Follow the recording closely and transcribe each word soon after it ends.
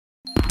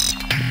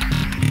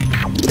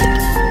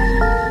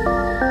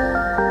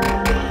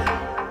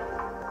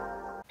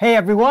Hey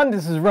everyone,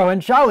 this is Rohan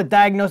Shah with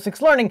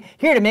Diagnostics Learning,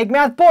 here to make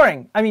math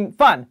boring. I mean,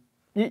 fun.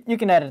 You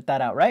can edit that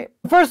out, right?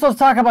 First, let's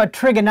talk about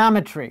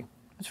trigonometry.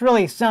 It's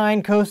really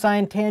sine,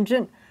 cosine,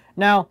 tangent.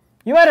 Now,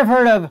 you might have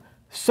heard of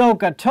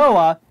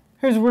SOHCAHTOA.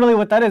 Here's really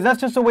what that is.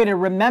 That's just a way to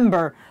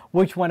remember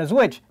which one is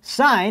which.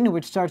 Sine,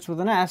 which starts with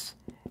an S,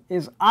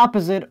 is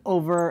opposite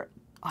over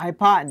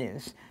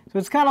hypotenuse. So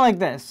it's kind of like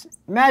this.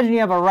 Imagine you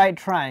have a right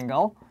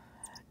triangle,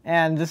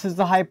 and this is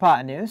the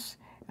hypotenuse,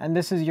 and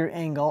this is your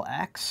angle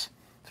x.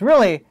 So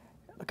really,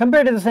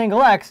 compared to this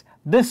angle x,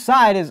 this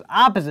side is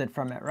opposite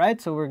from it, right?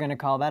 So we're going to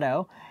call that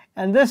O.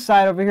 And this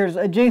side over here is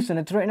adjacent.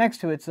 It's right next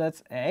to it, so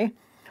that's A.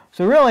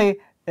 So really,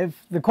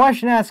 if the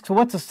question asks,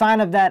 what's the sine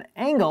of that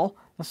angle?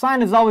 The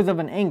sine is always of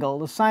an angle.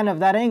 The sine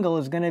of that angle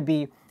is going to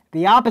be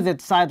the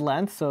opposite side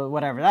length, so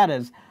whatever that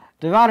is,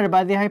 divided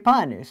by the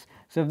hypotenuse.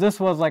 So if this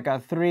was like a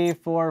 3,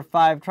 4,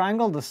 5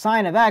 triangle, the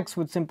sine of x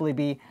would simply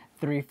be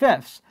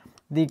 3/5.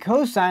 The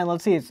cosine,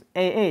 let's see, it's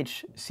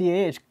AH,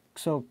 CAH,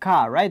 so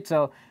ka, right?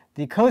 So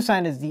the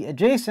cosine is the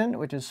adjacent,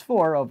 which is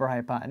 4 over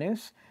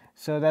hypotenuse.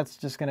 So that's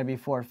just going to be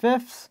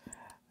 4/5,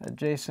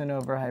 adjacent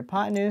over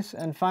hypotenuse.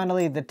 And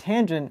finally, the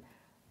tangent,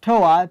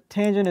 TOA,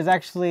 tangent is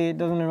actually,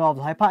 doesn't involve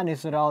the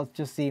hypotenuse at all. It's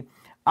just the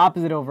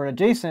opposite over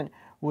adjacent,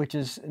 which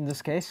is, in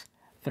this case,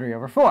 3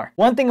 over 4.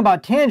 One thing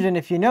about tangent,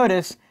 if you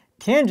notice,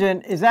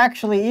 tangent is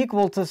actually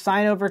equal to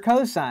sine over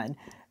cosine.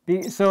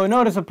 So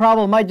notice a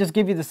problem might just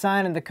give you the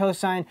sine and the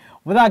cosine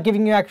without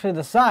giving you actually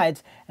the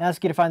sides and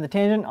ask you to find the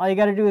tangent. All you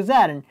got to do is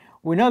that. And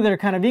we know they're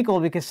kind of equal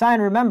because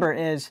sine, remember,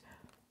 is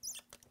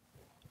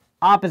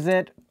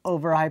opposite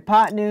over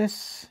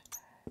hypotenuse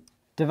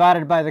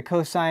divided by the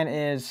cosine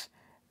is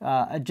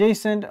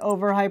adjacent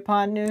over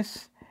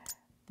hypotenuse.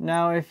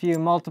 Now if you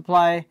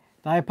multiply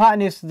the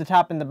hypotenuse to the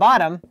top and the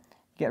bottom,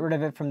 get rid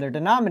of it from their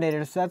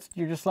denominator, so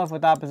you're just left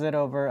with opposite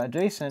over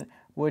adjacent,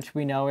 which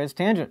we know is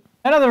tangent.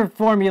 Another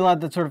formula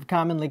that sort of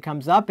commonly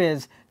comes up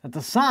is that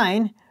the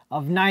sine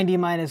of 90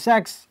 minus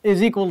x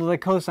is equal to the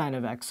cosine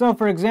of x. So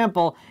for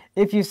example,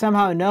 if you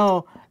somehow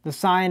know the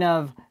sine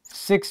of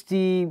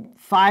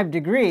 65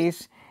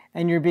 degrees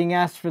and you're being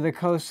asked for the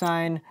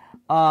cosine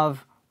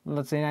of,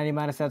 let's say 90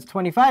 minus that's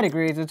 25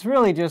 degrees, it's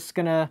really just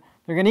they're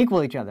gonna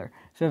equal each other.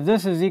 So if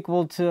this is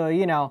equal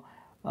to,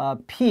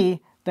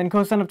 p, then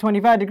cosine of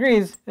 25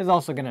 degrees is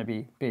also going to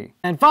be b.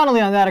 And finally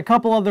on that, a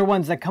couple other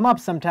ones that come up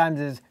sometimes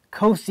is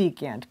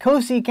cosecant.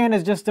 Cosecant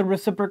is just the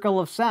reciprocal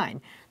of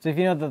sine. So if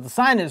you know that the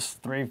sine is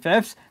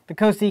 3/5, the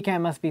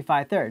cosecant must be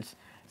 5/3.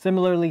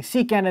 Similarly,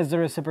 secant is the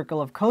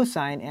reciprocal of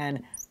cosine,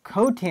 and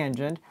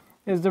cotangent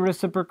is the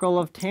reciprocal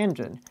of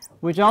tangent,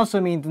 which also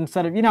means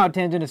instead of, how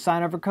tangent is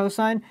sine over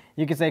cosine,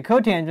 you could say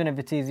cotangent if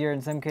it's easier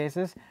in some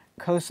cases,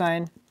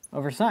 cosine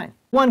over sine.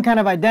 One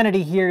kind of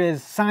identity here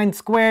is sine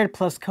squared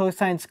plus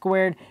cosine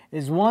squared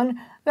is 1.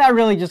 That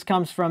really just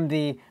comes from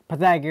the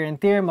Pythagorean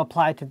theorem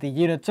applied to the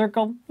unit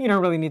circle. You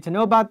don't really need to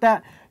know about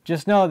that.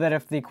 Just know that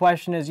if the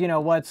question is,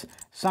 what's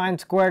sine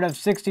squared of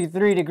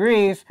 63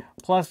 degrees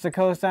plus the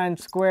cosine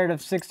squared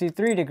of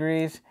 63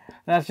 degrees,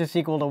 that's just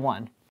equal to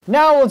 1.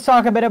 Now let's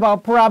talk a bit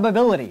about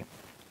probability.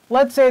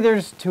 Let's say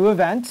there's two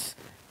events,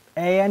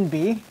 A and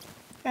B,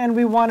 and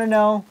we want to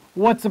know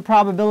what's the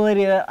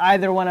probability that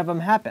either one of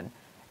them happen.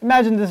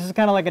 Imagine this is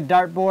kind of like a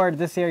dartboard.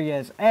 This area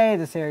is A,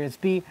 this area is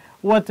B.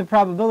 What's the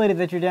probability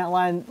that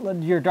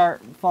your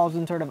dart falls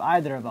in sort of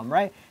either of them,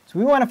 right? So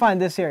we want to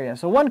find this area.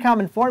 So one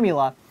common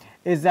formula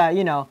is that,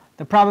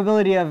 the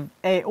probability of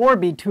A or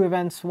B, two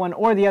events, one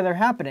or the other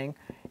happening,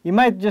 you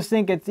might just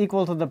think it's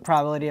equal to the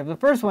probability of the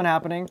first one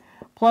happening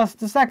plus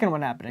the second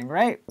one happening,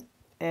 right?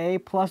 A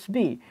plus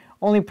B.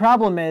 Only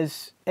problem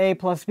is A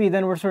plus B,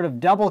 then we're sort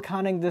of double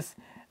counting this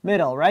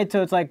middle, right?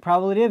 So it's like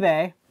probability of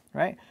A,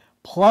 right?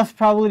 Plus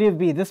probability of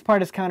B. This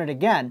part is counted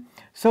again.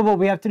 So what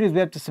we have to do is we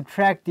have to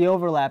subtract the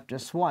overlap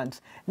just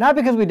once. Not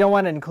because we don't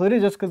want to include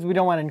it, just because we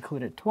don't want to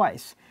include it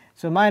twice.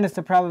 So minus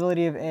the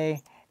probability of A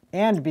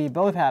and B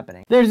both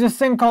happening. There's this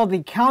thing called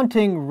the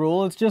counting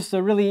rule. It's just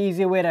a really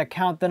easy way to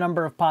count the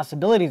number of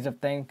possibilities of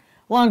things.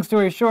 Long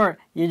story short,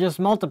 you just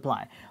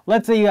multiply.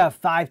 Let's say you have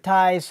 5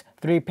 ties,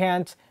 3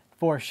 pants,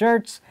 4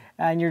 shirts,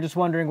 and you're just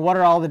wondering what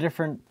are all the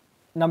different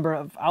number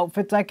of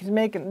outfits I can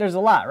make? And there's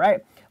a lot,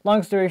 right?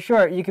 Long story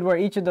short, you could wear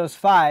each of those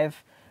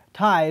 5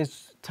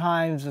 ties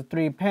times the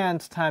 3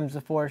 pants times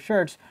the 4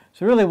 shirts.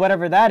 So really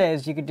whatever that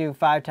is, you could do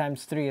 5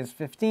 times 3 is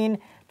 15,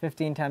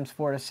 15 times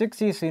 4 is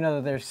 60, so you know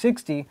that there's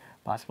 60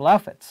 possible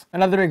outfits.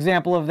 Another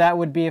example of that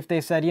would be if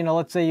they said,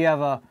 let's say you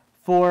have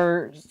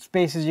 4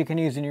 spaces you can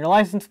use in your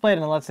license plate,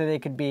 and let's say they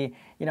could be,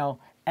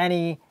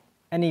 any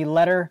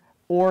letter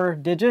or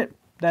digit.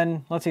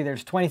 Then let's see,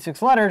 there's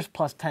 26 letters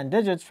plus 10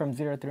 digits from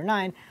 0 through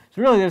 9.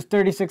 So really there's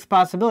 36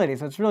 possibilities.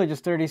 So it's really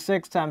just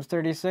 36 times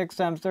 36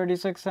 times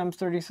 36 times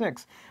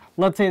 36.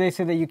 Let's say they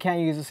say that you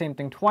can't use the same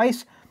thing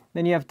twice.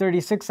 Then you have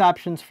 36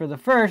 options for the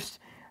first,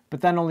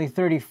 but then only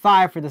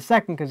 35 for the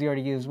second because you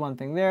already used one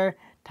thing there,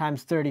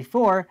 times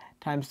 34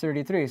 times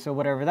 33. So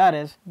whatever that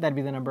is, that'd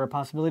be the number of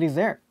possibilities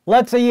there.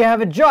 Let's say you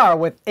have a jar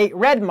with 8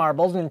 red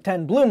marbles and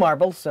 10 blue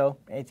marbles, so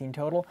 18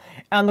 total.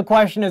 And the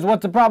question is,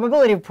 what's the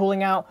probability of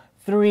pulling out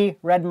 3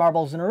 red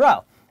marbles in a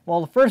row.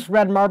 Well, the first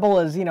red marble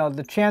is,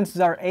 the chances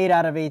are 8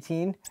 out of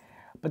 18.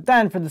 But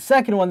then for the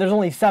second one, there's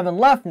only 7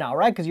 left now,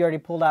 right? Because you already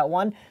pulled out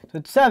 1. So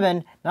it's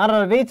 7, not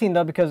out of 18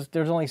 though, because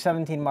there's only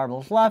 17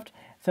 marbles left.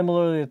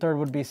 Similarly, the third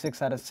would be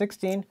 6 out of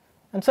 16,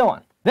 and so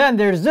on. Then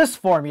there's this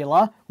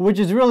formula, which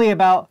is really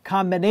about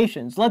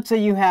combinations. Let's say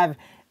you have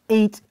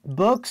 8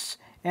 books,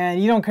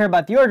 and you don't care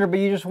about the order, but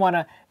you just want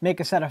to make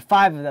a set of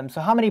 5 of them.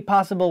 So how many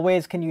possible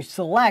ways can you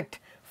select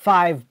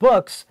 5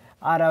 books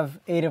out of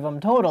 8 of them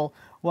total?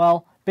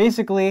 Well,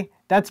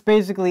 that's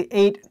basically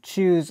 8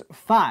 choose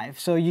 5.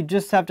 So you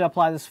just have to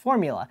apply this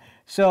formula.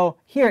 So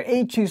here,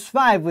 8 choose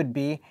 5 would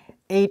be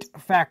 8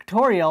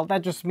 factorial.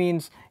 That just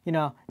means,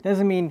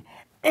 doesn't mean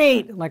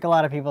 8 like a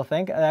lot of people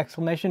think, an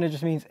exclamation. It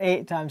just means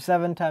 8 times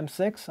 7 times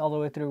 6 all the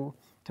way through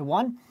to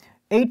 1.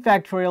 8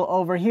 factorial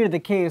over here, the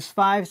k is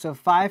 5, so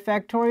 5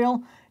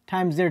 factorial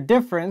times their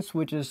difference,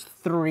 which is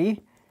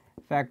 3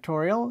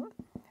 factorial.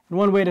 And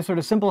one way to sort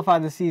of simplify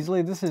this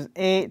easily, this is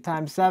 8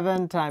 times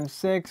 7 times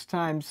 6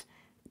 times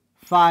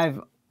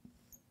 5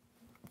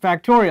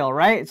 factorial,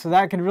 right? So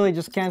that could really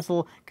just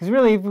cancel, because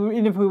really,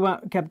 even if we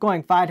kept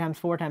going 5 times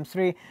 4 times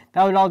 3,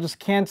 that would all just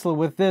cancel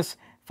with this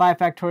 5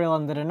 factorial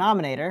in the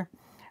denominator.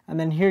 And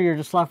then here you're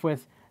just left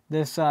with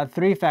this 3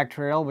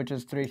 factorial, which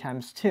is 3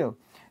 times 2.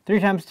 3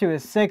 times 2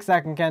 is 6.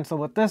 That can cancel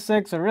with this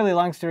 6. So really,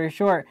 long story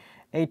short,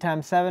 8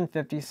 times 7,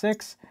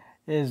 56,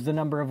 is the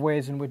number of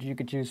ways in which you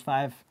could choose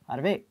 5 out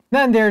of 8.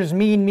 Then there's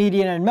mean,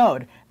 median, and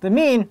mode. The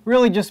mean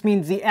really just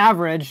means the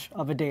average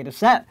of a data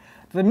set.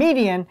 The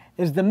median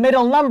is the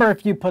middle number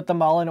if you put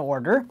them all in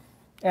order.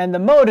 And the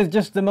mode is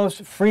just the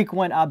most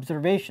frequent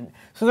observation.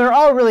 So they're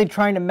all really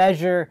trying to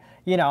measure,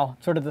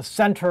 sort of the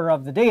center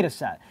of the data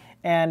set.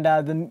 And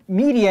the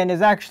median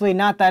is actually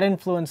not that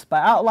influenced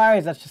by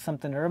outliers. That's just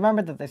something to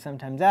remember that they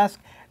sometimes ask.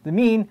 The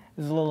mean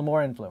is a little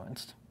more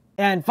influenced.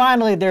 And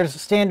finally, there's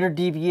standard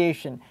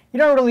deviation. You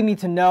don't really need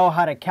to know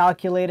how to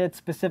calculate it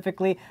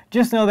specifically.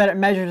 Just know that it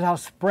measures how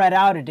spread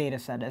out a data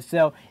set is.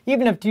 So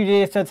even if 2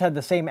 data sets have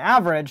the same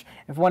average,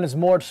 if one is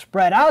more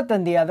spread out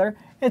than the other,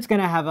 it's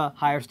going to have a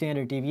higher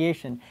standard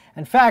deviation.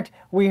 In fact,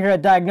 we here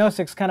at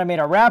Diagnostics kind of made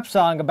a rap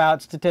song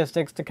about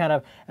statistics to kind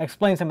of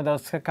explain some of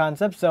those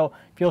concepts. So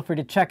feel free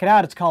to check it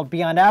out. It's called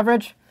Beyond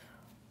Average.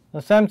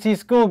 This MC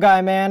School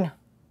Guy, man.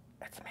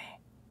 It's me.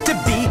 To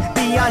be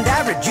beyond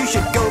average, you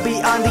should go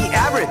beyond the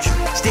average.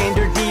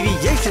 Standard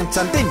deviation,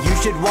 something you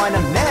should want to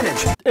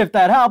manage. If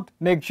that helped,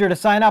 make sure to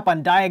sign up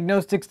on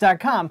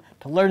Diagnostics.com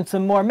to learn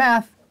some more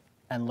math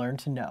and learn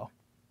to know.